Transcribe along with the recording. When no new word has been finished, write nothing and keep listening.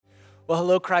Well,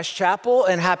 hello, Christ Chapel,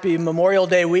 and happy Memorial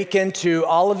Day weekend to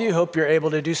all of you. Hope you're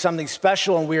able to do something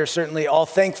special, and we are certainly all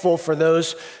thankful for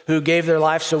those who gave their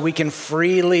life so we can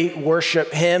freely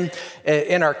worship Him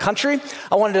in our country.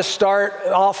 I wanted to start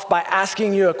off by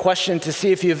asking you a question to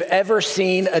see if you've ever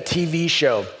seen a TV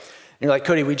show. And you're like,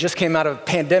 Cody, we just came out of a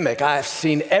pandemic. I've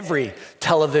seen every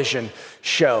television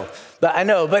show.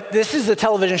 But this is a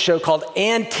television show called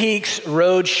Antiques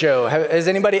Roadshow. Has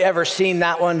anybody ever seen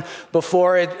that one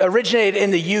before? It originated in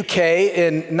the UK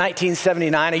in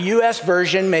 1979, a US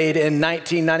version made in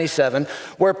 1997,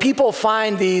 where people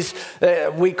find these,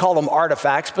 we call them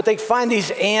artifacts, but they find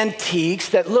these antiques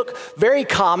that look very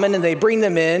common, and they bring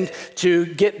them in to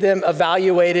get them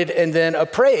evaluated and then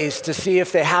appraised to see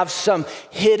if they have some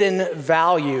hidden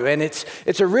value. And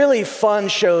it's a really fun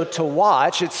show to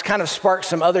watch. It's kind of sparked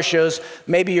some other shows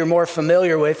maybe you're more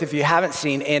familiar with if you haven't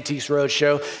seen Antiques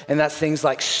Roadshow, and that's things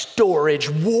like Storage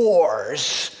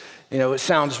Wars. You know, it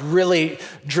sounds really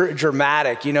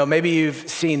dramatic. You know, maybe you've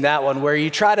seen that one where you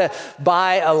try to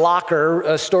buy a locker,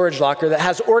 a storage locker that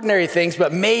has ordinary things,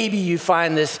 but maybe you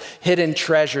find this hidden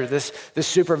treasure, this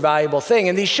super valuable thing.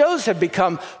 And these shows have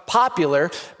become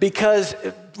popular because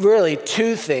really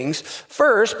two things.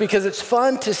 First, because it's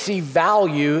fun to see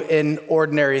value in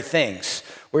ordinary things,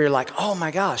 where you're like, oh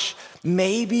my gosh,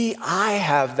 maybe I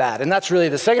have that. And that's really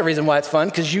the second reason why it's fun,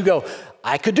 because you go,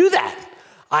 I could do that.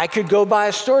 I could go buy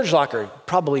a storage locker.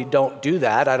 Probably don't do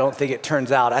that. I don't think it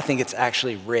turns out. I think it's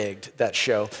actually rigged, that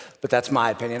show, but that's my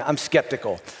opinion. I'm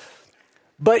skeptical.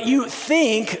 But you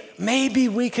think maybe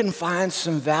we can find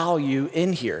some value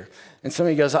in here. And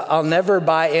somebody goes, I'll never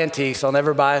buy antiques. I'll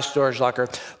never buy a storage locker.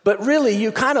 But really,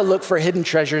 you kind of look for hidden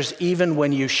treasures even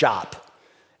when you shop.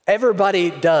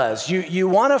 Everybody does. You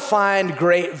want to find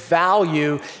great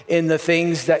value in the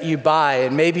things that you buy,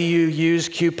 and maybe you use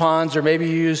coupons or maybe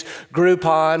you use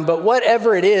Groupon, but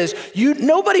whatever it is,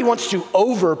 nobody wants to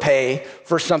overpay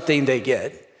for something they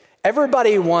get.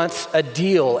 Everybody wants a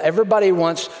deal. Everybody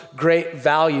wants great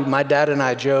value. My dad and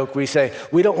I joke, we say,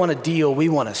 we don't want a deal, we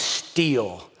want to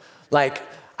steal. Like,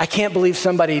 I can't believe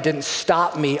somebody didn't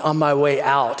stop me on my way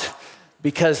out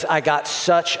because I got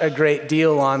such a great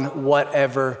deal on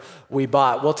whatever we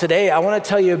bought. Well, today I want to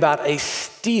tell you about a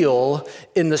steal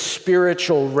in the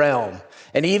spiritual realm.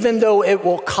 And even though it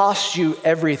will cost you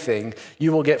everything,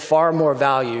 you will get far more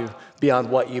value beyond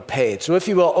what you paid. So if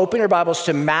you will, open your Bibles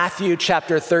to Matthew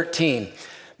chapter 13.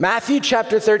 Matthew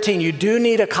chapter 13, you do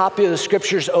need a copy of the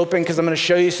scriptures open because I'm going to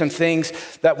show you some things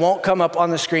that won't come up on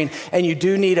the screen, and you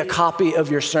do need a copy of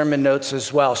your sermon notes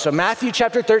as well. So Matthew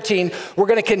chapter 13, we're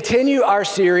going to continue our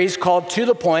series called To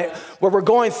the Point, where we're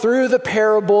going through the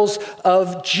parables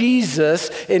of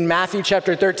Jesus in Matthew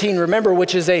chapter 13, remember,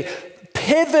 which is a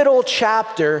pivotal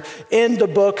chapter in the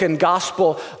book and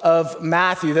gospel of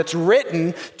Matthew that's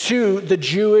written to the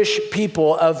Jewish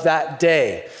people of that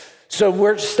day. So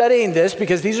we're studying this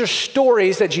because these are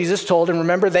stories that Jesus told, and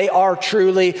remember, they are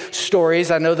truly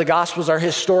stories. I know the Gospels are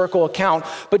historical account,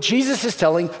 but Jesus is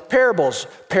telling parables.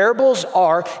 Parables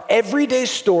are everyday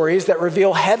stories that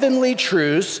reveal heavenly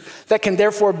truths that can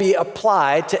therefore be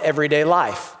applied to everyday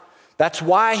life. That's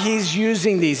why he's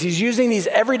using these. He's using these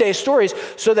everyday stories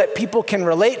so that people can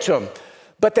relate to them.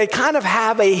 But they kind of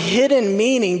have a hidden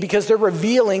meaning because they're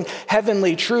revealing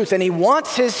heavenly truth. And he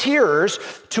wants his hearers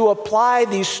to apply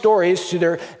these stories to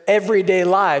their everyday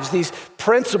lives, these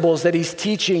principles that he's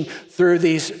teaching through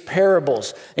these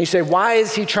parables. And you say, why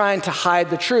is he trying to hide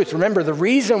the truth? Remember, the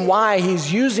reason why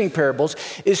he's using parables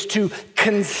is to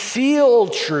conceal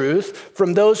truth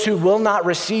from those who will not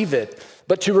receive it,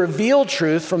 but to reveal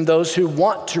truth from those who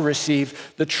want to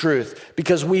receive the truth,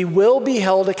 because we will be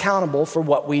held accountable for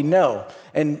what we know.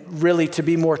 And really, to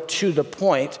be more to the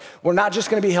point, we're not just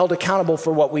going to be held accountable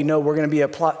for what we know, we're going to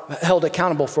be held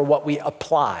accountable for what we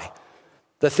apply.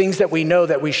 The things that we know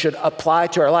that we should apply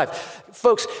to our life.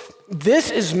 Folks,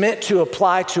 this is meant to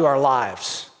apply to our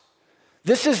lives.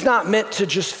 This is not meant to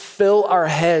just fill our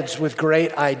heads with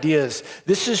great ideas.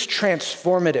 This is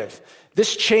transformative.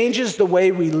 This changes the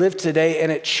way we live today,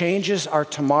 and it changes our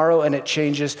tomorrow, and it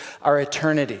changes our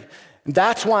eternity.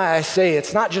 That's why I say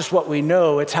it's not just what we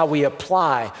know, it's how we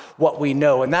apply what we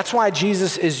know. And that's why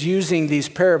Jesus is using these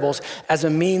parables as a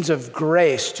means of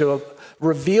grace to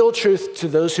reveal truth to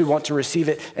those who want to receive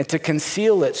it and to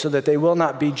conceal it so that they will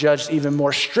not be judged even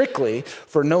more strictly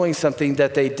for knowing something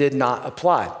that they did not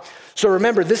apply. So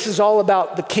remember, this is all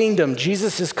about the kingdom.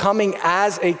 Jesus is coming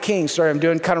as a king. Sorry, I'm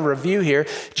doing kind of review here.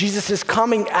 Jesus is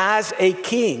coming as a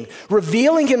king,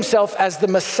 revealing himself as the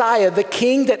Messiah, the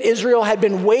king that Israel had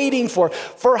been waiting for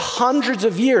hundreds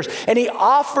of years. And he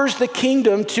offers the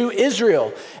kingdom to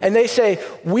Israel. And they say,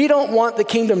 we don't want the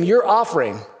kingdom you're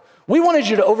offering. we wanted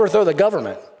you to overthrow the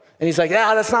government. And he's like,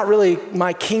 yeah, that's not really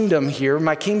my kingdom here.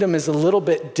 My kingdom is a little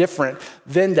bit different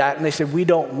than that. And they said, we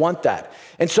don't want that.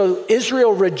 And so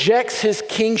Israel rejects his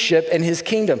kingship and his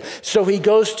kingdom. So he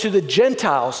goes to the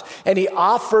Gentiles and he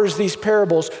offers these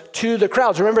parables to the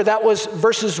crowds. Remember, that was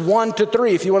verses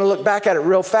 1-3, if you want to look back at it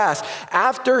real fast.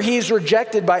 After he's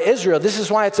rejected by Israel, this is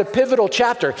why it's a pivotal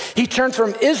chapter. He turned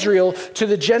from Israel to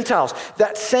the Gentiles.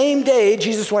 That same day,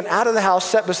 Jesus went out of the house,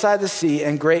 sat beside the sea,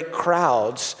 and great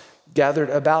crowds gathered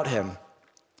about him,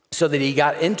 so that he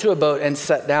got into a boat and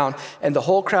sat down, and the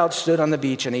whole crowd stood on the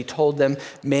beach, and he told them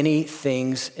many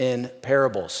things in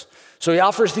parables. So he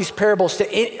offers these parables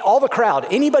to all the crowd,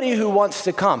 anybody who wants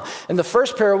to come. And the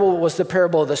first parable was the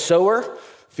parable of the sower.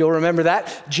 If you'll remember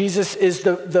that, Jesus is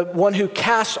the one who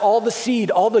casts all the seed,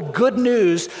 all the good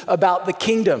news about the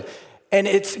kingdom. And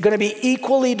it's going to be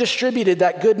equally distributed,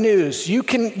 that good news. You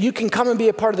can come and be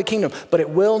a part of the kingdom, but it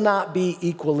will not be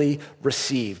equally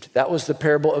received. That was the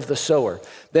parable of the sower.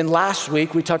 Then last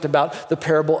week, we talked about the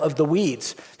parable of the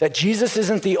weeds, that Jesus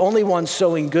isn't the only one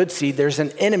sowing good seed. There's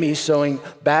an enemy sowing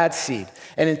bad seed.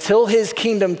 And until his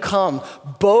kingdom come,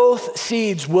 both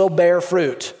seeds will bear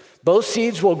fruit. Both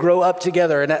seeds will grow up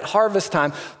together, and at harvest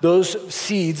time, those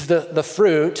seeds, the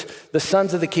fruit, the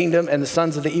sons of the kingdom and the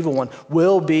sons of the evil one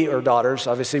will be, or daughters,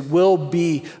 obviously, will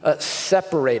be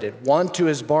separated. One to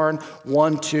his barn,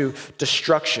 one to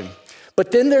destruction. But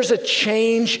then there's a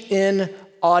change in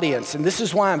audience, and this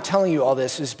is why I'm telling you all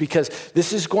this, is because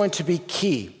this is going to be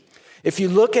key. If you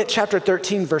look at chapter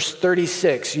 13, verse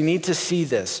 36, you need to see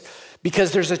this.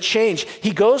 Because there's a change. He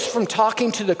goes from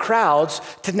talking to the crowds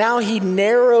to now he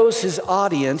narrows his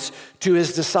audience to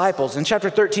his disciples. In chapter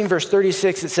 13, verse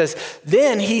 36, it says,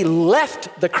 then he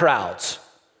left the crowds.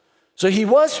 So he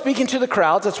was speaking to the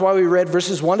crowds. That's why we read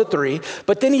verses 1-3.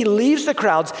 But then he leaves the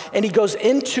crowds and he goes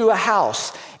into a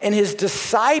house. And his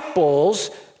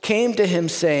disciples came to him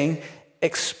saying,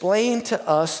 explain to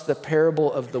us the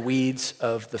parable of the weeds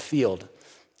of the field.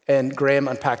 And Graham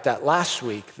unpacked that last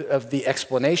week of the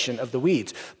explanation of the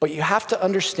weeds. But you have to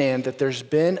understand that there's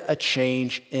been a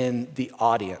change in the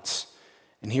audience.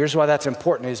 And here's why that's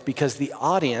important, is because the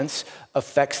audience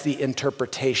affects the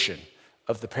interpretation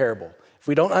of the parable. If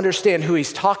we don't understand who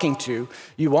he's talking to,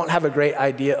 you won't have a great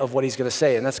idea of what he's going to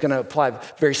say. And that's going to apply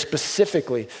very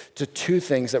specifically to two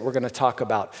things that we're going to talk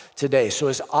about today. So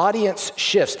his audience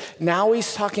shifts. Now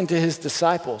he's talking to his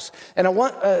disciples. And I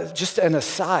want, just an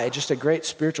aside, just a great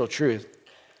spiritual truth.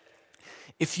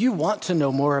 If you want to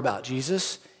know more about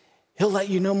Jesus, he'll let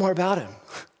you know more about him.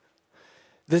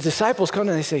 The disciples come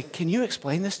and they say, can you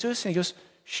explain this to us? And he goes,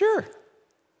 sure.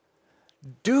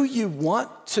 Do you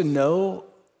want to know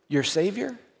your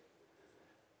Savior?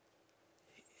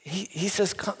 He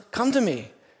says, come to me.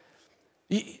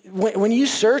 When you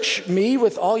search me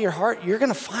with all your heart, you're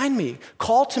going to find me.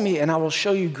 Call to me and I will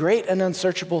show you great and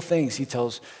unsearchable things, he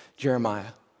tells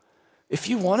Jeremiah. If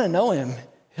you want to know him,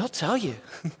 he'll tell you.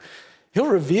 He'll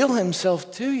reveal himself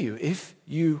to you if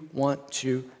you want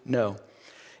to know.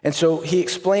 And so he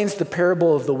explains the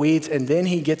parable of the weeds, and then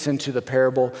he gets into the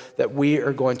parable that we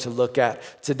are going to look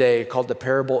at today, called the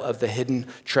parable of the hidden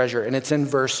treasure. And it's in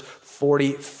verse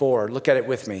 44. Look at it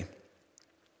with me.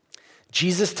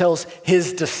 Jesus tells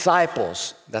his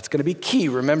disciples, that's going to be key.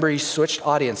 Remember, he switched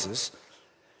audiences.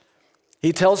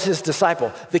 He tells his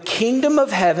disciple, the kingdom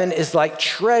of heaven is like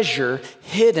treasure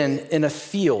hidden in a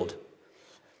field,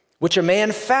 which a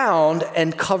man found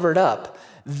and covered up.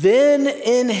 Then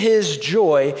in his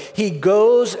joy, he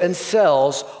goes and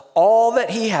sells all that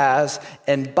he has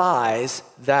and buys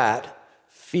that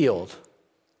field.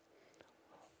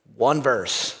 One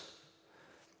verse.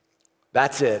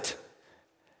 That's it.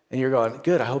 And you're going,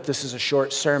 good, I hope this is a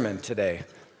short sermon today.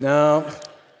 No,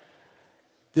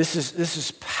 this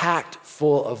is packed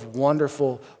full of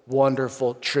wonderful,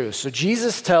 wonderful truth. So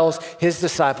Jesus tells his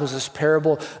disciples this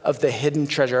parable of the hidden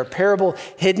treasure, a parable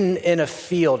hidden in a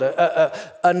field, a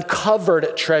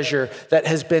uncovered treasure that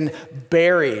has been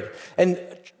buried. And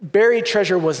buried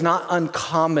treasure was not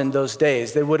uncommon those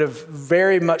days. They would have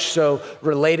very much so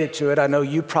related to it. I know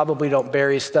you probably don't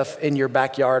bury stuff in your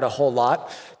backyard a whole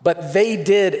lot, but they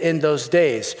did in those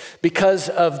days. Because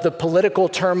of the political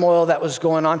turmoil that was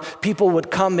going on, people would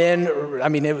come in. I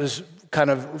mean, it was kind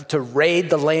of to raid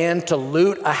the land, to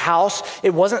loot a house.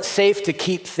 It wasn't safe to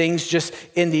keep things just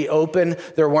in the open.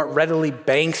 There weren't readily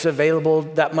banks available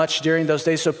that much during those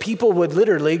days. So people would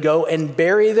literally go and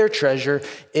bury their treasure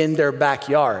in their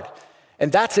backyard.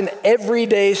 And that's an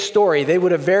everyday story. They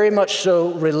would have very much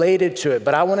so related to it.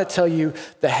 But I want to tell you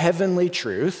the heavenly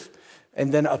truth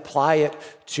and then apply it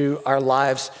to our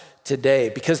lives today,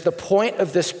 because the point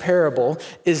of this parable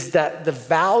is that the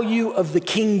value of the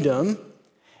kingdom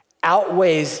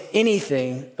outweighs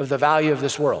anything of the value of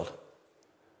this world.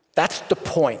 That's the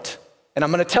point. And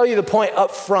I'm going to tell you the point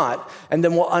up front, and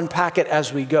then we'll unpack it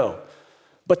as we go.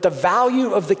 But the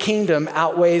value of the kingdom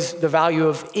outweighs the value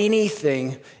of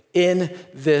anything in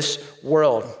this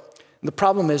world. And the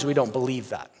problem is we don't believe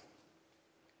that.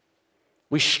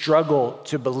 We struggle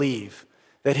to believe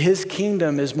that his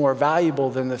kingdom is more valuable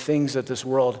than the things that this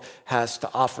world has to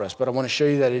offer us. But I want to show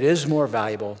you that it is more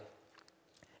valuable,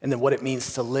 and then what it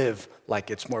means to live like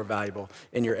it's more valuable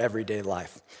in your everyday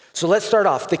life. So let's start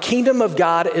off. The kingdom of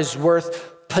God is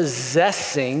worth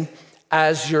possessing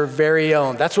as your very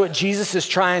own. That's what Jesus is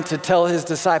trying to tell his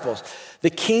disciples. The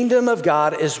kingdom of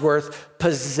God is worth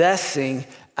possessing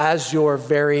as your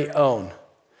very own.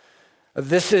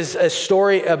 This is a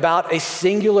story about a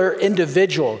singular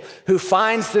individual who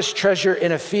finds this treasure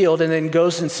in a field and then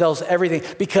goes and sells everything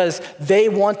because they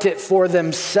want it for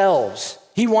themselves.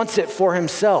 He wants it for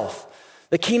himself.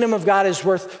 The kingdom of God is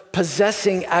worth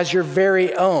possessing as your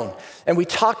very own. And we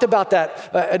talked about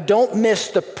that. Don't miss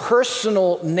the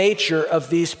personal nature of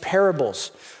these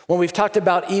parables. When we've talked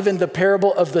about even the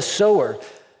parable of the sower,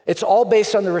 it's all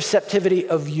based on the receptivity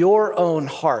of your own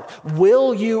heart.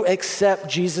 Will you accept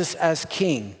Jesus as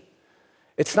king?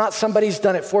 It's not somebody's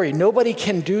done it for you. Nobody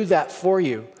can do that for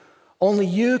you. Only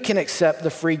you can accept the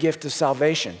free gift of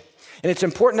salvation. And it's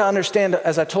important to understand,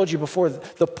 as I told you before,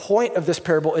 the point of this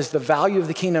parable is the value of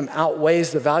the kingdom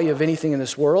outweighs the value of anything in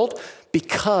this world,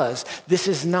 because this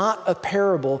is not a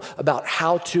parable about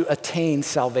how to attain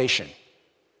salvation.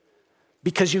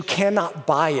 Because you cannot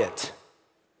buy it.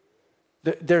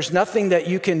 There's nothing that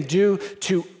you can do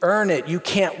to earn it. You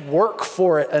can't work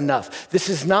for it enough. This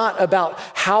is not about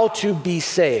how to be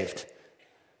saved.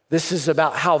 This is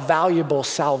about how valuable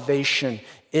salvation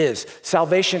is.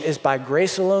 Salvation is by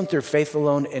grace alone, through faith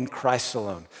alone, in Christ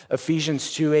alone.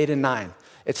 Ephesians 2:8-9.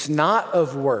 It's not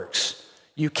of works.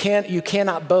 You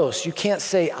cannot boast. You can't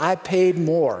say, I paid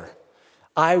more.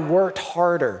 I worked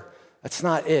harder. That's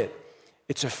not it.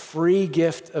 It's a free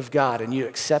gift of God, and you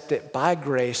accept it by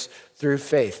grace through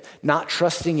faith, not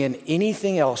trusting in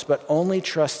anything else, but only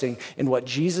trusting in what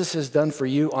Jesus has done for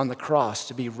you on the cross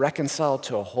to be reconciled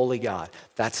to a holy God.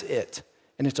 That's it.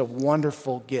 And it's a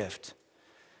wonderful gift.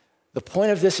 The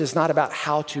point of this is not about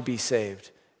how to be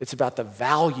saved. It's about the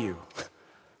value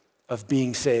of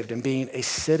being saved and being a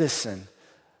citizen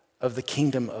of the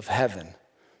kingdom of heaven.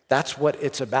 That's what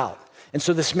it's about. And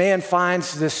so this man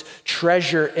finds this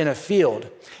treasure in a field.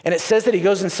 And it says that he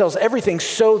goes and sells everything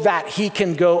so that he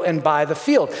can go and buy the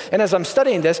field. And as I'm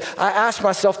studying this, I asked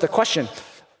myself the question,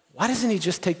 why doesn't he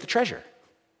just take the treasure?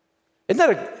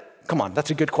 Come on,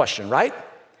 that's a good question, right?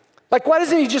 Like, why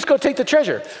doesn't he just go take the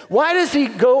treasure? Why does he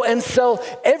go and sell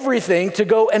everything to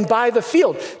go and buy the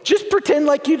field? Just pretend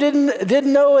like you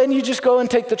didn't know, and you just go and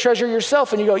take the treasure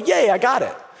yourself and you go, yay, I got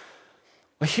it.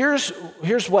 Well,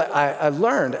 here's what I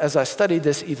learned as I studied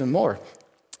this even more,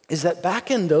 is that back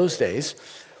in those days,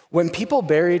 when people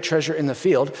buried treasure in the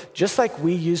field, just like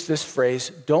we use this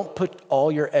phrase, don't put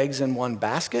all your eggs in one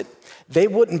basket, they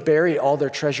wouldn't bury all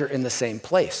their treasure in the same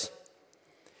place.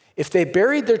 If they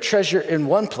buried their treasure in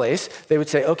one place, they would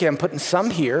say, okay, I'm putting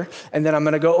some here, and then I'm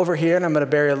gonna go over here, and I'm gonna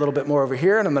bury a little bit more over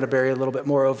here, and I'm gonna bury a little bit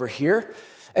more over here.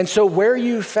 And so where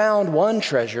you found one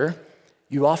treasure,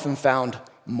 you often found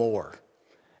more.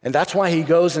 And that's why he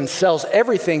goes and sells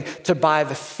everything to buy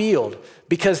the field,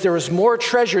 because there was more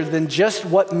treasure than just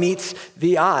what meets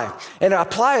the eye. And I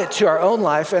apply it to our own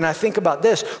life, and I think about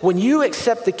this. When you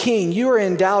accept the King, you are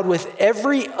endowed with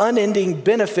every unending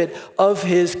benefit of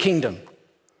his kingdom.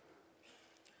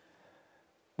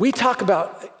 We talk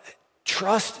about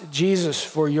trust Jesus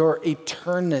for your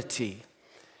eternity.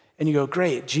 And you go,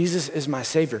 great, Jesus is my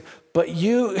Savior. But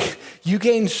you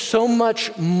gain so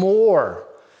much more.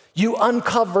 You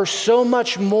uncover so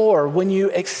much more when you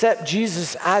accept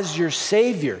Jesus as your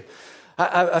Savior.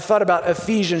 I thought about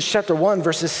Ephesians chapter 1,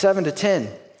 verses 7-10.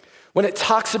 When it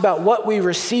talks about what we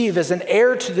receive as an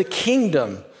heir to the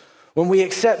kingdom, when we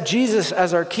accept Jesus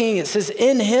as our King, it says,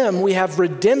 in him we have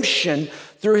redemption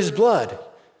through his blood,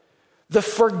 the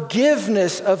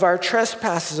forgiveness of our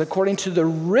trespasses according to the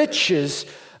riches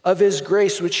of his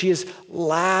grace, which he has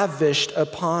lavished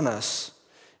upon us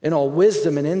in all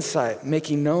wisdom and insight,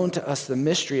 making known to us the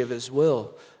mystery of his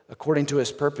will, according to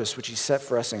his purpose, which he set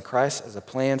for us in Christ as a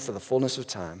plan for the fullness of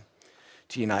time,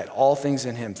 to unite all things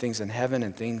in him, things in heaven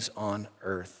and things on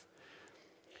earth.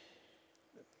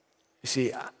 You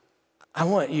see, I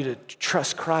want you to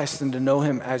trust Christ and to know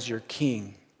him as your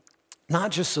King, not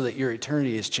just so that your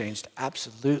eternity is changed,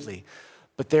 absolutely,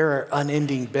 but there are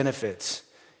unending benefits.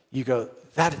 You go,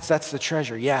 that's the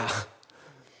treasure, yeah.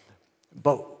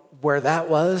 But where that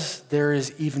was, there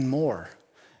is even more.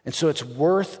 And so it's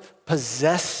worth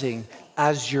possessing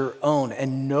as your own,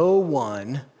 and no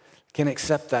one can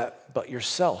accept that but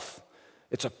yourself.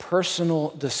 It's a personal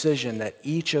decision that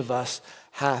each of us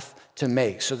hath to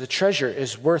make. So the treasure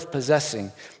is worth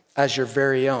possessing as your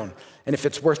very own. And if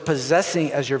it's worth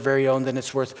possessing as your very own, then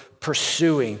it's worth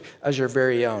pursuing as your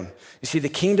very own. You see, the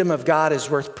kingdom of God is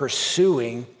worth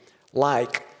pursuing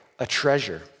like a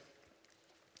treasure.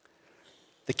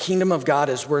 The kingdom of God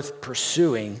is worth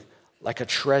pursuing like a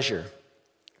treasure.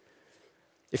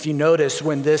 If you notice,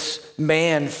 when this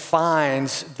man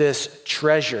finds this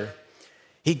treasure,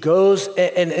 he goes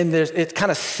and it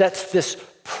kind of sets this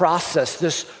process,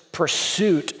 this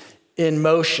pursuit in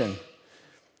motion.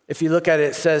 If you look at it,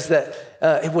 it says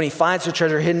that when he finds the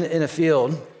treasure hidden in a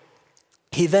field,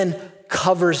 he then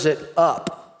covers it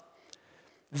up.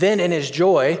 Then in his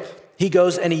joy, he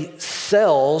goes and he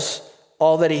sells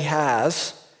all that he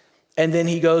has, and then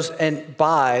he goes and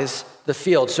buys the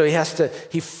field. So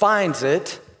he finds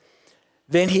it,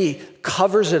 then he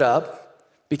covers it up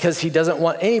because he doesn't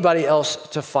want anybody else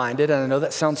to find it. And I know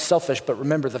that sounds selfish, but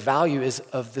remember, the value is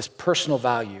of this personal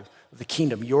value of the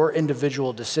kingdom, your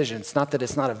individual decision. It's not that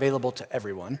it's not available to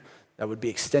everyone. That would be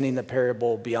extending the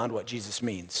parable beyond what Jesus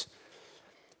means.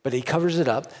 But he covers it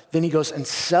up, then he goes and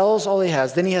sells all he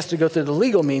has, then he has to go through the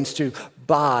legal means to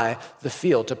buy the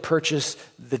field, to purchase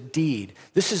the deed.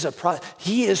 This is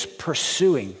he is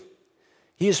pursuing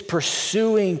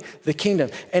the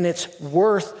kingdom, and it's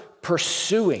worth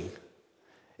pursuing.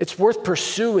 It's worth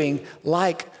pursuing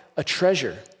like a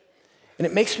treasure. And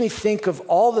it makes me think of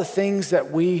all the things that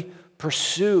we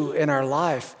pursue in our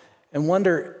life and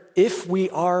wonder if we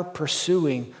are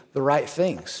pursuing the right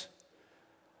things.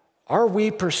 Are we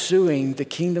pursuing the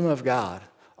kingdom of God?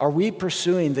 Are we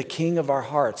pursuing the King of our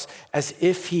hearts as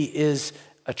if he is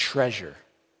a treasure?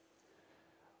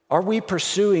 Are we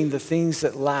pursuing the things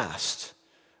that last?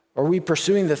 Are we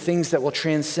pursuing the things that will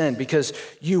transcend? Because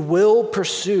you will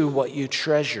pursue what you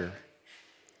treasure.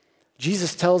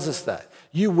 Jesus tells us that.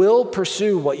 You will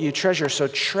pursue what you treasure, so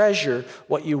treasure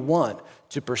what you want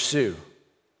to pursue.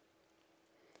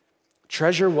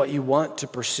 Treasure what you want to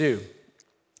pursue.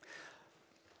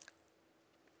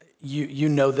 You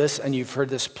know this, and you've heard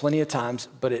this plenty of times,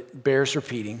 but it bears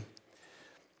repeating.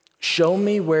 Show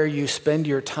me where you spend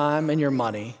your time and your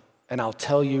money, and I'll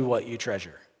tell you what you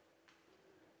treasure.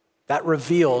 That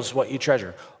reveals what you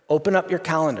treasure. Open up your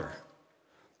calendar.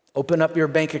 Open up your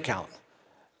bank account.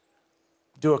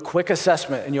 Do a quick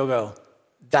assessment, and you'll go,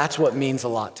 that's what means a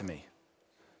lot to me.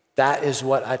 That is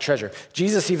what I treasure.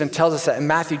 Jesus even tells us that in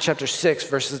Matthew chapter 6,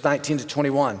 verses 19 to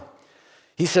 21.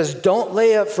 He says, don't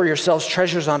lay up for yourselves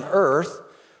treasures on earth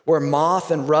where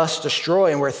moth and rust destroy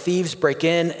and where thieves break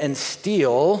in and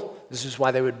steal. This is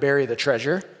why they would bury the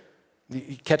treasure.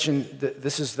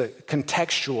 This is the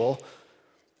contextual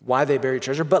why they bury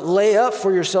treasure. But lay up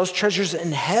for yourselves treasures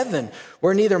in heaven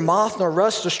where neither moth nor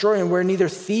rust destroy and where neither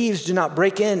thieves do not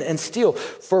break in and steal.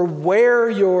 For where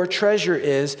your treasure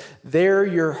is, there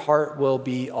your heart will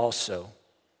be also.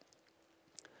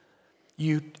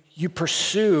 You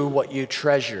pursue what you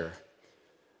treasure.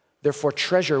 Therefore,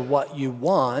 treasure what you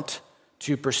want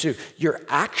to pursue. Your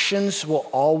actions will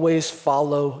always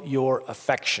follow your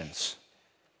affections.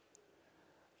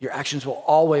 Your actions will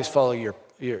always follow your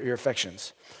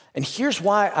affections. And here's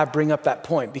why I bring up that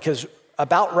point, because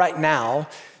about right now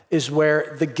is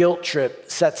where the guilt trip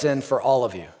sets in for all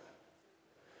of you.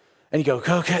 And you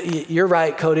go, okay, you're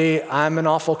right, Cody. I'm an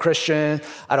awful Christian.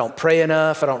 I don't pray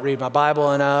enough. I don't read my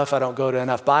Bible enough. I don't go to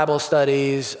enough Bible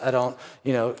studies. I don't,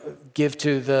 give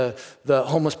to the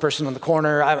homeless person on the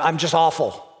corner. I'm just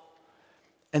awful.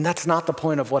 And that's not the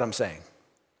point of what I'm saying,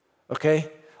 okay?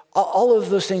 All of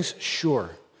those things, sure.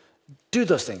 Do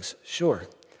those things, sure.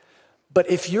 But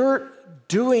if you're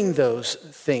doing those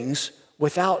things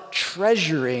without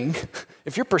treasuring,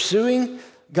 if you're pursuing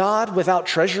God without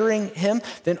treasuring him,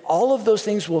 then all of those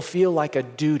things will feel like a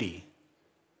duty.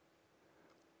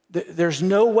 There's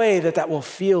no way that will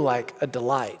feel like a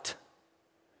delight.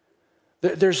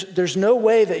 There's no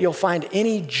way that you'll find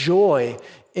any joy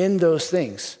in those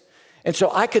things. And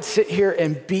so I could sit here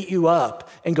and beat you up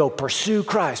and go, pursue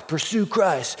Christ,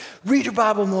 read your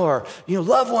Bible more,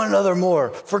 love one another more,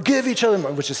 forgive each other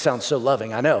more, which just sounds so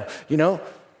loving, I know,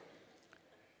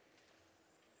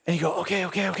 And you go,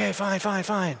 okay,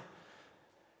 fine.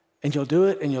 And you'll do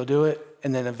it,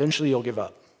 and then eventually you'll give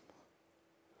up.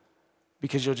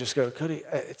 Because you'll just go, Cody,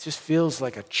 it just feels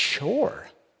like a chore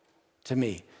to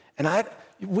me. And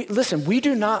we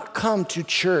do not come to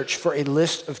church for a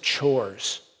list of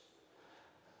chores.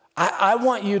 I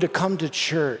want you to come to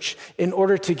church in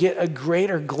order to get a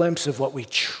greater glimpse of what we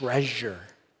treasure.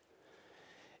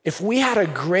 If we had a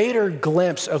greater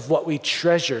glimpse of what we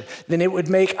treasure, then it would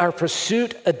make our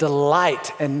pursuit a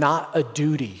delight and not a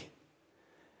duty.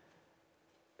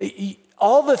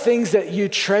 All the things that you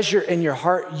treasure in your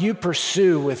heart, you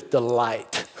pursue with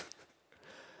delight.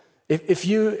 If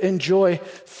you enjoy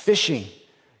fishing,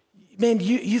 man,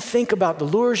 you think about the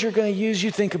lures you're going to use.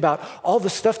 You think about all the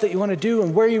stuff that you want to do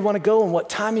and where you want to go and what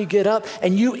time you get up.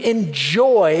 And you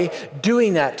enjoy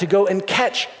doing that, to go and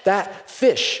catch that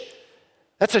fish.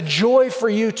 That's a joy for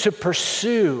you to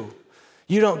pursue.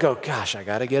 You don't go, gosh, I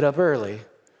got to get up early.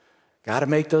 Got to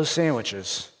make those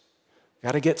sandwiches.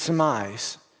 Got to get some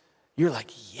ice. You're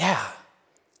like, yeah,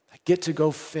 I get to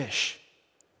go fish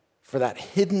for that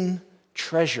hidden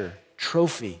treasure,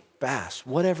 trophy, bass,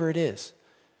 whatever it is.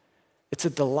 It's a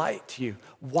delight to you.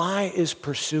 Why is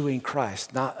pursuing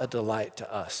Christ not a delight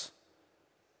to us?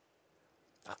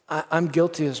 I'm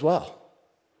guilty as well.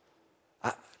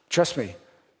 Trust me,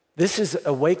 this is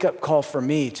a wake-up call for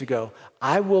me to go,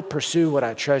 I will pursue what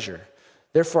I treasure.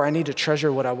 Therefore, I need to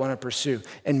treasure what I want to pursue.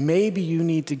 And maybe you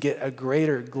need to get a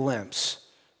greater glimpse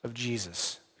of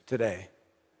Jesus today.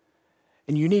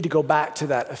 And you need to go back to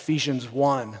that Ephesians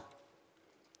 1,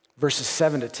 verses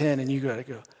 7 to 10, and you got to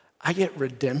go, I get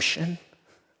redemption.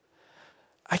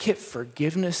 I get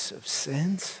forgiveness of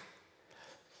sins.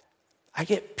 I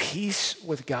get peace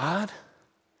with God.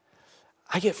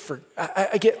 I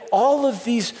get all of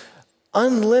these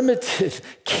unlimited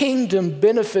kingdom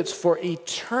benefits for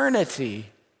eternity.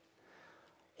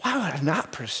 Why would I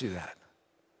not pursue that?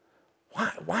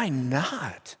 Why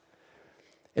not?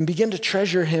 And begin to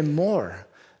treasure him more.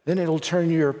 Then it'll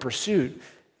turn your pursuit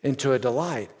into a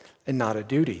delight and not a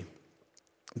duty.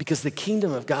 Because the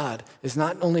kingdom of God is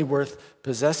not only worth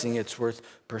possessing, it's worth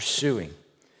pursuing.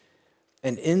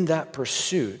 And in that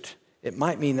pursuit, it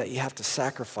might mean that you have to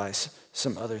sacrifice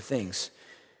some other things.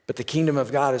 But the kingdom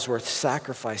of God is worth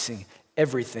sacrificing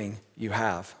everything you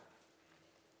have.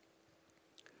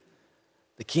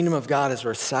 The kingdom of God is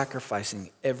worth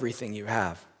sacrificing everything you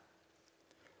have.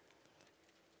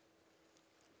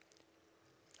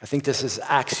 I think this is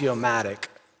axiomatic,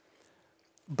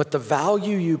 but the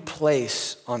value you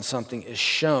place on something is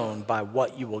shown by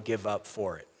what you will give up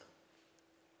for it.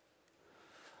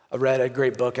 I read a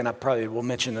great book, and I probably will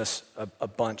mention this a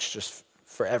bunch just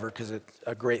forever because it's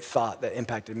a great thought that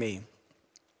impacted me.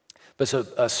 But it's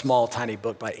a small, tiny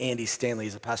book by Andy Stanley.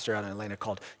 He's a pastor out in Atlanta,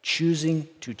 called Choosing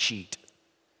to Cheat.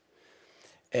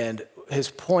 And his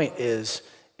point is,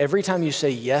 every time you say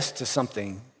yes to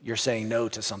something, you're saying no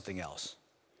to something else.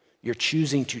 You're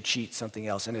choosing to cheat something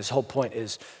else. And his whole point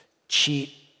is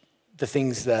cheat the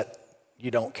things that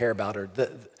you don't care about, or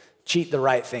cheat the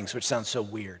right things, which sounds so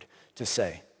weird to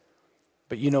say.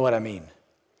 But you know what I mean.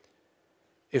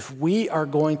 If we are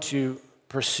going to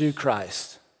pursue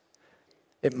Christ,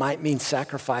 it might mean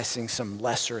sacrificing some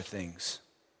lesser things,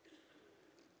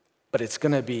 but it's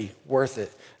going to be worth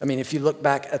it. I mean, if you look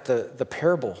back at the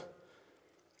parable,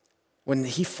 when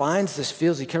he finds this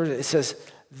field, he covers it, it says,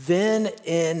 then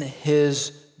in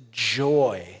his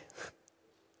joy,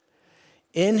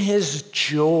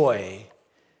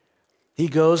 he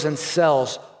goes and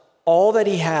sells all that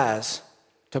he has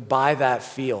to buy that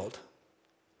field.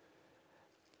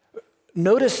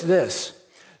 Notice this,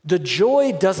 the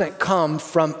joy doesn't come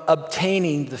from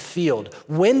obtaining the field.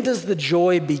 When does the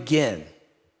joy begin?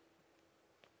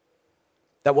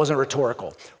 That wasn't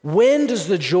rhetorical. When does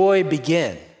the joy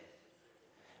begin?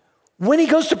 When he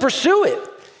goes to pursue it.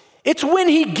 It's when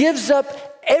he gives up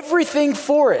everything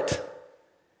for it.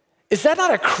 Is that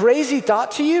not a crazy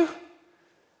thought to you?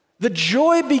 The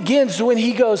joy begins when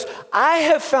he goes, I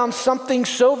have found something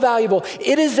so valuable.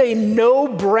 It is a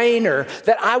no-brainer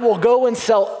that I will go and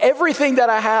sell everything that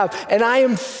I have. And I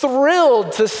am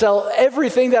thrilled to sell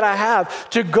everything that I have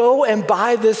to go and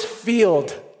buy this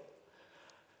field.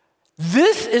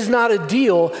 This is not a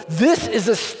deal. This is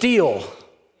a steal.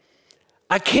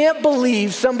 I can't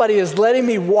believe somebody is letting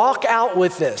me walk out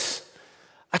with this.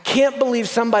 I can't believe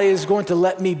somebody is going to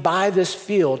let me buy this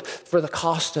field for the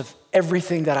cost of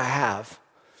everything that I have,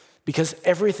 because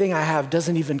everything I have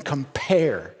doesn't even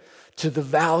compare to the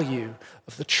value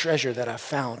of the treasure that I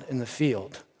found in the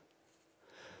field.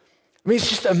 I mean, it's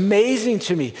just amazing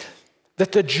to me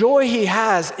that the joy he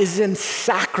has is in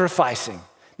sacrificing,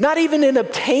 not even in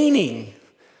obtaining,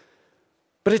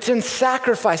 but it's in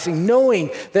sacrificing,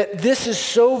 knowing that this is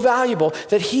so valuable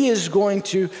that he is going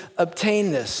to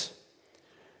obtain this.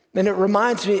 And it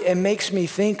reminds me, it makes me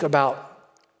think about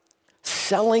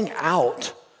selling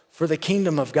out for the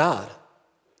kingdom of God.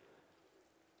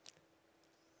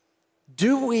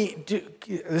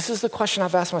 This is the question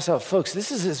I've asked myself. Folks,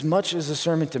 this is as much as a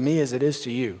sermon to me as it is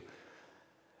to you.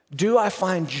 Do I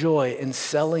find joy in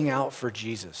selling out for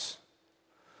Jesus?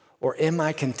 Or am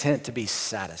I content to be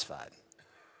satisfied?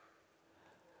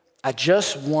 I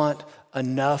just want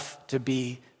enough to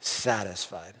be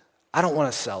satisfied. I don't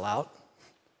want to sell out.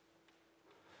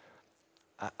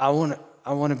 I want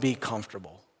to be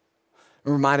comfortable. It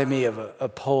reminded me of a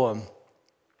poem,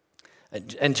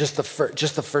 and just the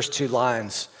first two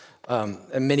lines,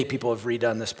 and many people have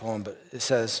redone this poem, but it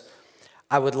says,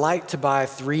 I would like to buy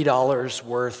 $3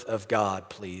 worth of God,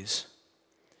 please.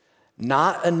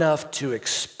 Not enough to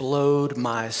explode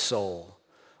my soul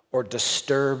or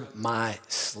disturb my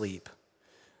sleep,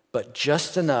 but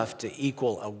just enough to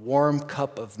equal a warm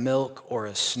cup of milk or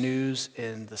a snooze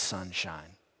in the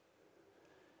sunshine.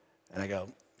 And I go,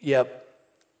 yep,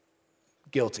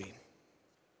 guilty.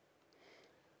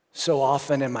 So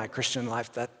often in my Christian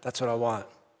life, that's what I want.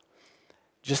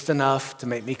 Just enough to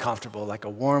make me comfortable, like a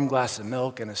warm glass of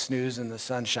milk and a snooze in the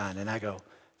sunshine. And I go,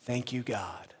 thank you,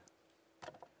 God.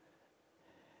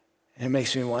 And it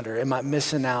makes me wonder, am I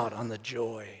missing out on the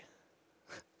joy?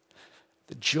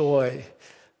 The joy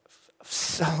of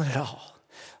selling it all,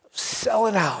 of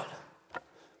selling out.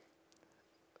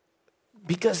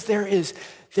 Because there is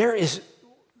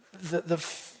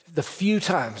the few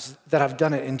times that I've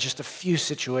done it in just a few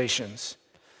situations,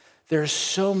 there's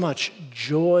so much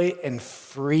joy and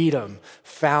freedom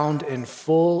found in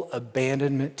full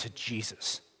abandonment to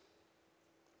Jesus.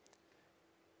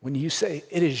 When you say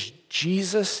it is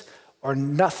Jesus or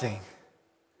nothing,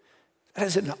 that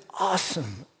is an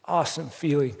awesome, awesome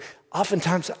feeling.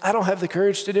 Oftentimes, I don't have the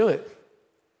courage to do it.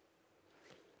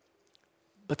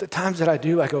 But the times that I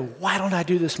do, I go, why don't I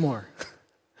do this more?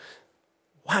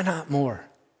 Why not more?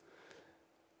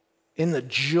 In the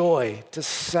joy to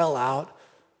sell out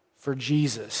for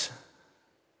Jesus.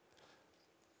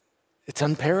 It's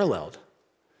unparalleled.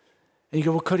 And you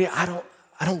go, well, Cody, I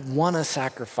don't want to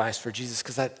sacrifice for Jesus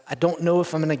because I don't know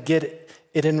if I'm going to get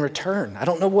it in return. I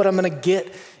don't know what I'm going to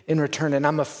get in return, and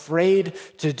I'm afraid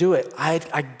to do it.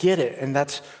 I get it, and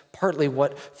that's partly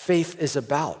what faith is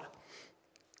about.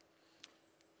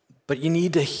 But you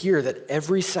need to hear that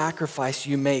every sacrifice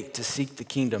you make to seek the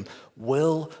kingdom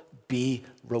will be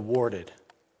rewarded.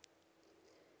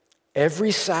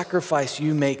 Every sacrifice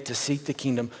you make to seek the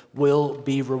kingdom will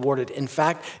be rewarded. In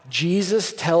fact,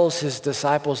 Jesus tells his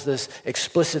disciples this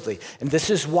explicitly. And this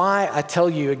is why I tell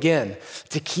you again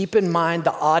to keep in mind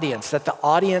the audience, that the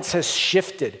audience has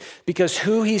shifted because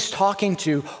who he's talking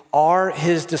to are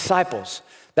his disciples.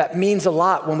 That means a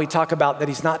lot when we talk about that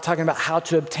he's not talking about how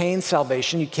to obtain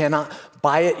salvation. You cannot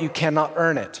buy it, you cannot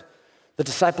earn it. The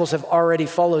disciples have already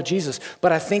followed Jesus.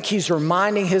 But I think he's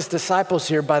reminding his disciples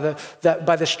here by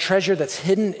this treasure that's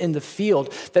hidden in the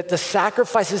field, that the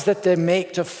sacrifices that they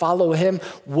make to follow him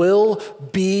will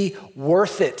be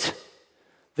worth it.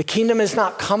 The kingdom is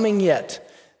not coming yet.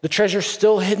 The treasure's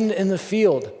still hidden in the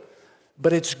field,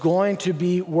 but it's going to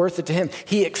be worth it to him.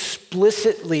 He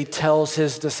explicitly tells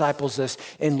his disciples this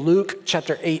in Luke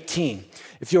chapter 18.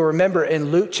 If you'll remember, in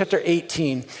Luke chapter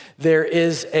 18, there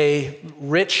is a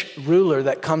rich ruler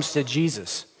that comes to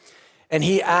Jesus. And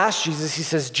he asks Jesus, he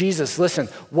says, Jesus, listen,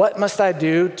 what must I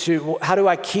do how do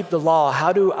I keep the law?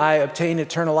 How do I obtain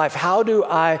eternal life? How do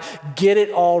I get it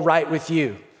all right with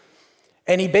you?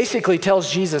 And he basically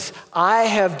tells Jesus, I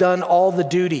have done all the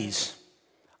duties.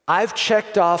 I've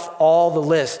checked off all the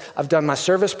lists. I've done my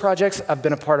service projects. I've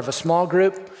been a part of a small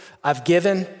group. I've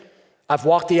given. I've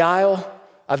walked the aisle.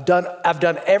 I've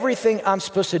done everything I'm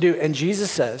supposed to do. And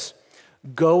Jesus says,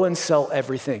 go and sell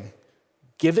everything.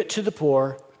 Give it to the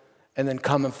poor, and then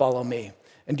come and follow me.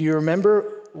 And do you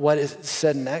remember what is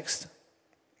said next?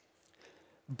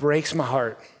 Breaks my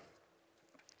heart.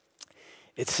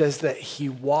 It says that he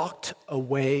walked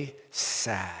away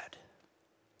sad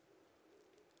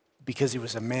because he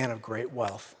was a man of great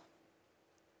wealth.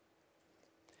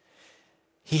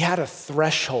 He had a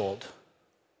threshold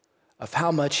of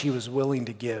how much he was willing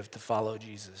to give to follow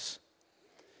Jesus.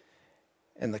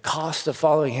 And the cost of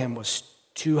following him was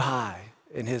too high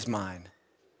in his mind.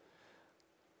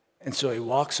 And so he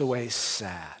walks away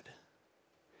sad.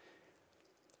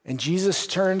 And Jesus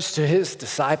turns to his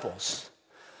disciples,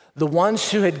 the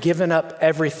ones who had given up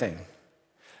everything.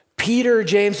 Peter,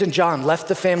 James, and John left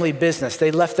the family business.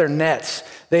 They left their nets.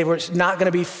 They were not going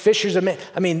to be fishers of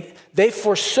men. They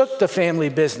forsook the family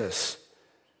business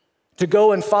to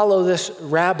go and follow this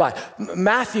rabbi.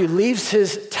 Matthew leaves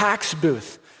his tax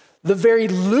booth, the very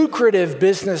lucrative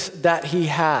business that he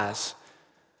has,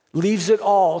 leaves it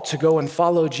all to go and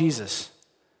follow Jesus.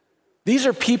 These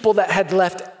are people that had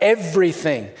left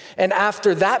everything. And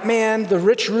after that man, the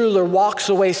rich ruler, walks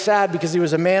away sad because he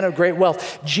was a man of great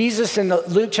wealth, Jesus in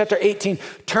Luke chapter 18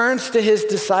 turns to his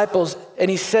disciples and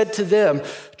he said to them,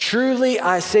 "Truly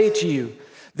I say to you,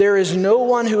 there is no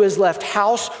one who has left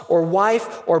house or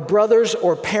wife or brothers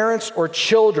or parents or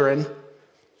children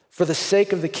for the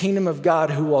sake of the kingdom of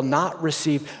God who will not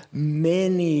receive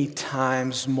many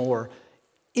times more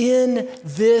in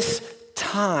this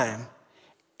time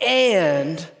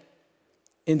and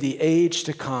in the age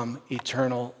to come,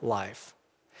 eternal life."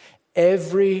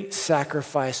 Every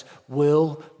sacrifice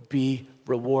will be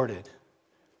rewarded.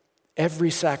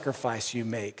 Every sacrifice you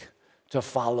make to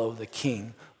follow the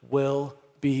King will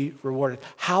be rewarded.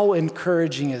 How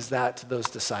encouraging is that to those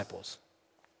disciples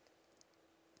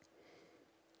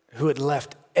who had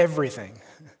left everything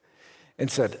and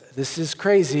said, "This is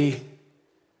crazy.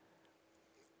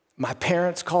 My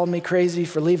parents called me crazy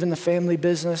for leaving the family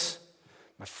business.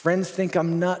 My friends think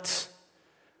I'm nuts.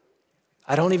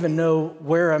 I don't even know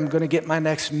where I'm going to get my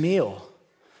next meal."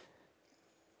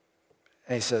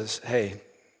 And he says, "Hey,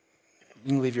 you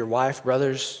can leave your wife,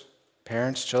 brothers,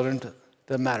 parents, children,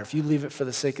 doesn't matter. If you leave it for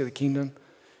the sake of the kingdom,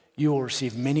 you will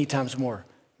receive many times more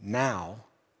now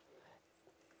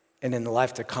and in the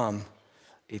life to come,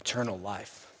 eternal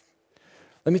life."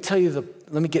 Let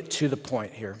me get to the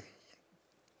point here.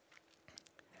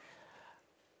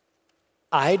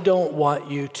 I don't want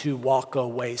you to walk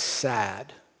away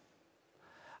sad.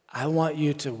 I want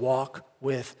you to walk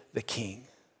with the King.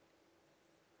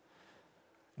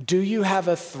 Do you have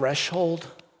a threshold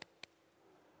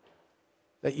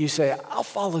that you say, "I'll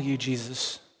follow you,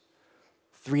 Jesus,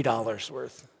 $3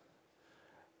 worth.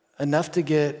 Enough to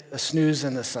get a snooze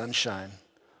in the sunshine,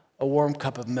 a warm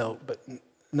cup of milk, but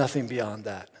nothing beyond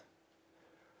that"?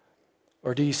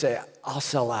 Or do you say, "I'll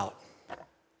sell out"?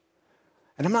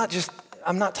 And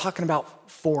I'm not talking about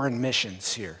foreign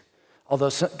missions here,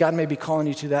 although God may be calling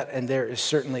you to that, and there is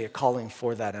certainly a calling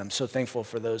for that. I'm so thankful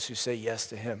for those who say yes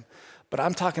to him. But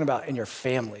I'm talking about in your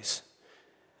families.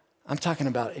 I'm talking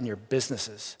about in your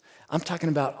businesses. I'm talking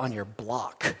about on your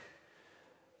block,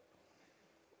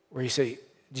 where you say,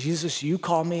 "Jesus, you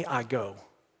call me, I go."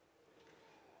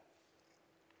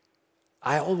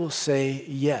 I will say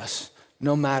yes,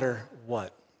 no matter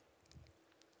what.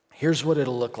 Here's what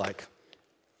it'll look like.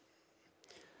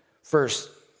 First,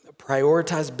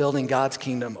 prioritize building God's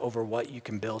kingdom over what you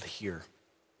can build here.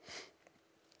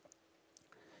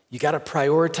 You got to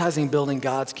prioritizing building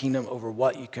God's kingdom over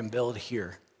what you can build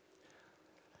here.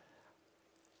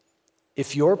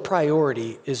 If your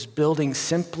priority is building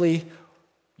simply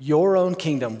your own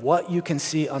kingdom, what you can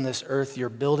see on this earth, you're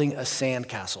building a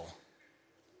sandcastle.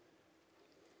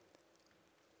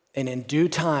 And in due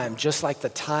time, just like the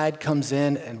tide comes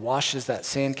in and washes that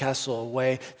sandcastle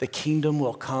away, the kingdom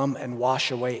will come and wash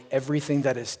away everything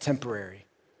that is temporary.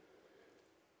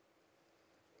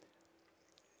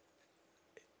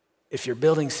 If you're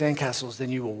building sandcastles, then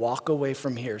you will walk away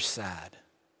from here sad.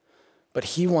 But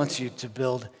he wants you to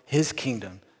build his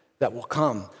kingdom that will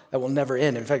come, that will never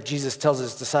end. In fact, Jesus tells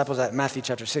his disciples at Matthew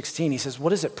chapter 16, he says,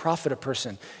 "What does it profit a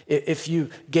person if you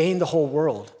gain the whole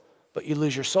world, but you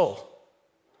lose your soul?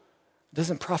 It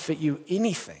doesn't profit you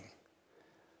anything."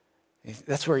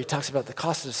 That's where he talks about the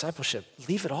cost of discipleship.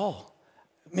 Leave it all.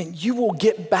 I mean, you will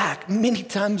get back many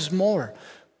times more,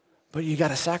 but you got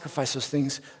to sacrifice those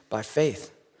things by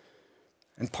faith.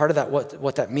 And part of that,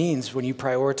 what that means when you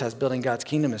prioritize building God's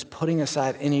kingdom, is putting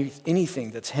aside anything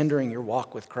that's hindering your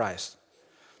walk with Christ.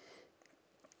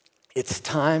 It's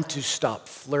time to stop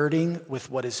flirting with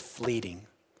what is fleeting.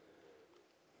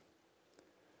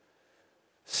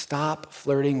 Stop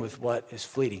flirting with what is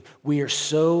fleeting. We are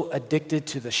so addicted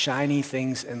to the shiny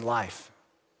things in life.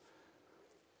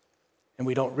 And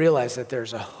we don't realize that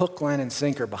there's a hook, line, and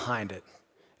sinker behind it.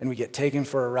 And we get taken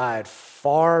for a ride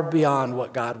far beyond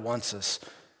what God wants us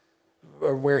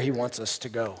or where he wants us to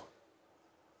go.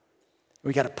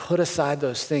 We got to put aside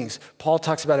those things. Paul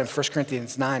talks about in 1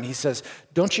 Corinthians 9, he says,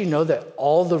 "Don't you know that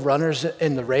all the runners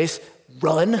in the race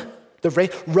run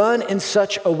in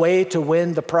such a way to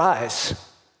win the prize?"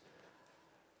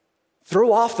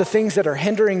 Throw off the things that are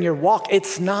hindering your walk.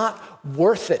 It's not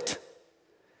worth it.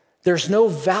 There's no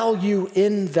value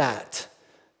in that.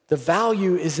 The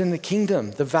value is in the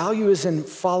kingdom. The value is in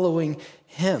following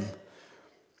him.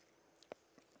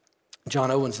 John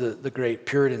Owens, the great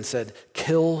Puritan, said,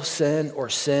 "Kill sin or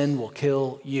sin will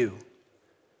kill you."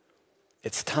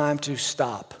 It's time to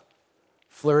stop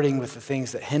flirting with the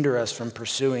things that hinder us from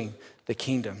pursuing the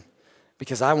kingdom,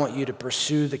 because I want you to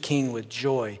pursue the King with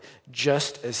joy,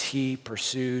 just as he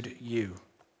pursued you.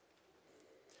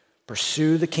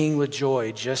 Pursue the King with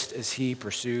joy, just as he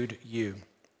pursued you.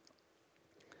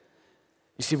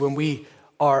 You see, when we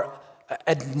are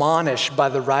admonished by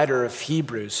the writer of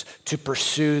Hebrews to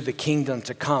pursue the kingdom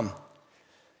to come,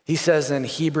 he says in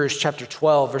Hebrews chapter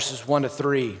 12, verses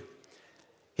 1-3,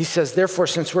 he says, therefore,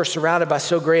 since we're surrounded by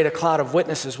so great a cloud of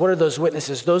witnesses, what are those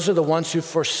witnesses? Those are the ones who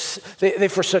they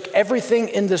forsook everything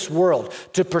in this world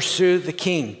to pursue the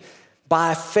King.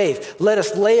 By faith, let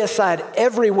us lay aside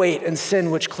every weight and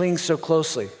sin which clings so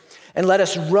closely, and let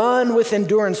us run with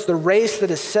endurance the race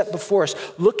that is set before us,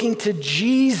 looking to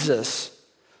Jesus.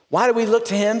 Why do we look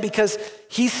to him? Because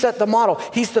he set the model.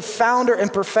 He's the founder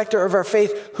and perfecter of our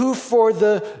faith, who for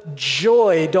the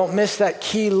joy, don't miss that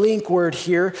key link word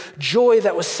here, joy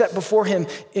that was set before him,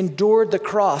 endured the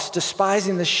cross,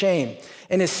 despising the shame,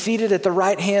 and is seated at the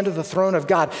right hand of the throne of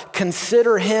God.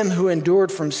 Consider him who endured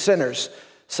from sinners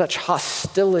such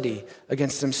hostility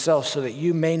against himself, so that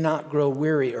you may not grow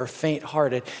weary or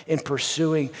faint-hearted in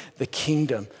pursuing the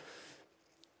kingdom.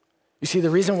 You see, the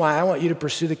reason why I want you to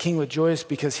pursue the King with joy is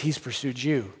because he's pursued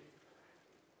you.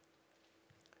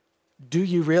 Do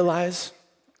you realize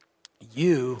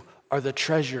you are the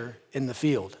treasure in the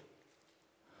field?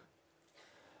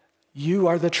 You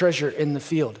are the treasure in the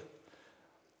field.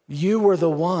 You were the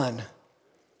one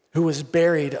who was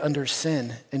buried under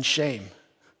sin and shame.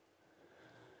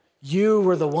 You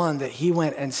were the one that he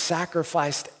went and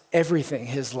sacrificed everything,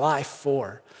 his life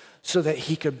for, so that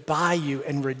he could buy you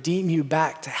and redeem you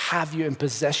back to have you and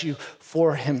possess you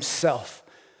for himself.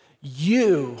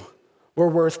 You were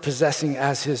worth possessing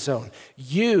as his own.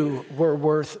 You were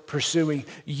worth pursuing.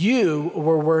 You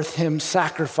were worth him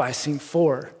sacrificing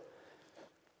for.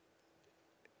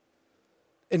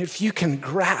 And if you can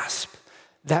grasp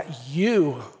that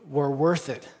you were worth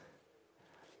it,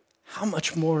 how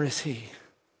much more is he?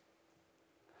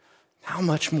 How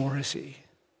much more is he?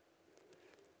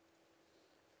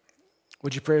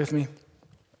 Would you pray with me?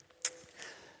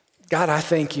 God, I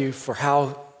thank you for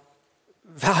how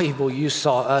valuable you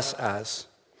saw us as.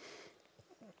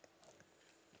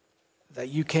 That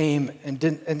you came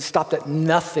and stopped at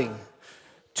nothing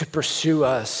to pursue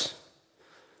us.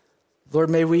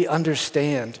 Lord, may we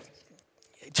understand,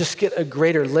 just get a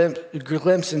greater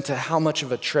glimpse into how much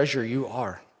of a treasure you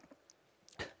are,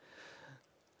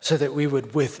 so that we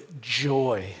would with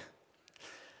joy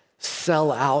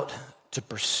sell out to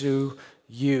pursue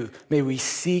you. May we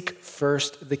seek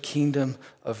first the kingdom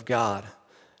of God,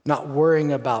 not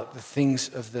worrying about the things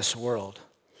of this world,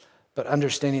 but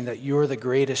understanding that you're the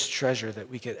greatest treasure that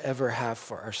we could ever have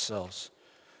for ourselves.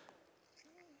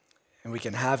 And we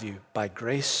can have you by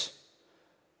grace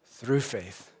through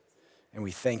faith. And we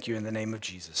thank you in the name of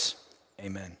Jesus.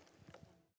 Amen.